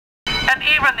And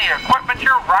even the equipment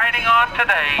you're riding on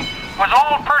today was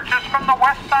all purchased from the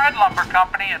West Side Lumber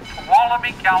Company in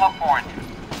Tuolumne, California.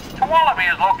 Tuolumne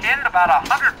is located about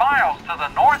 100 miles to the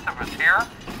north of us here,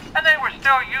 and they were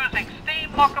still using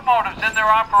steam locomotives in their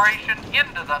operation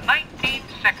into the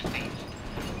 1960s.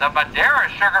 The Madera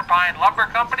Sugar Pine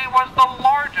Lumber Company was the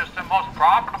largest and most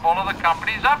profitable of the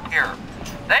companies up here.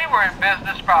 They were in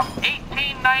business from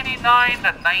 1899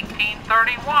 to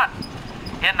 1931.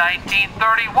 In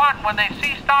 1931, when they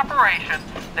ceased operation,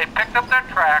 they picked up their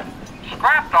track,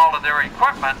 scrapped all of their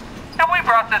equipment, and we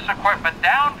brought this equipment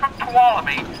down from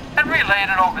Tuolumne and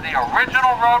relayed it over the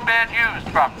original roadbed used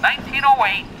from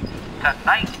 1908 to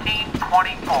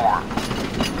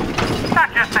 1924. Now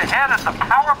just ahead at the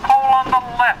power pole on the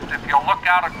left, if you'll look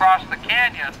out across the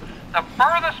canyon, the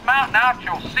furthest mountain out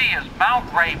you'll see is Mount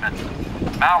Raymond.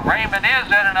 Mount Raymond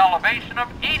is at an elevation of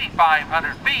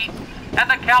 8,500 feet, and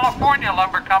the California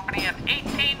Lumber Company in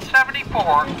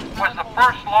 1874 was the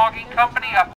first logging company up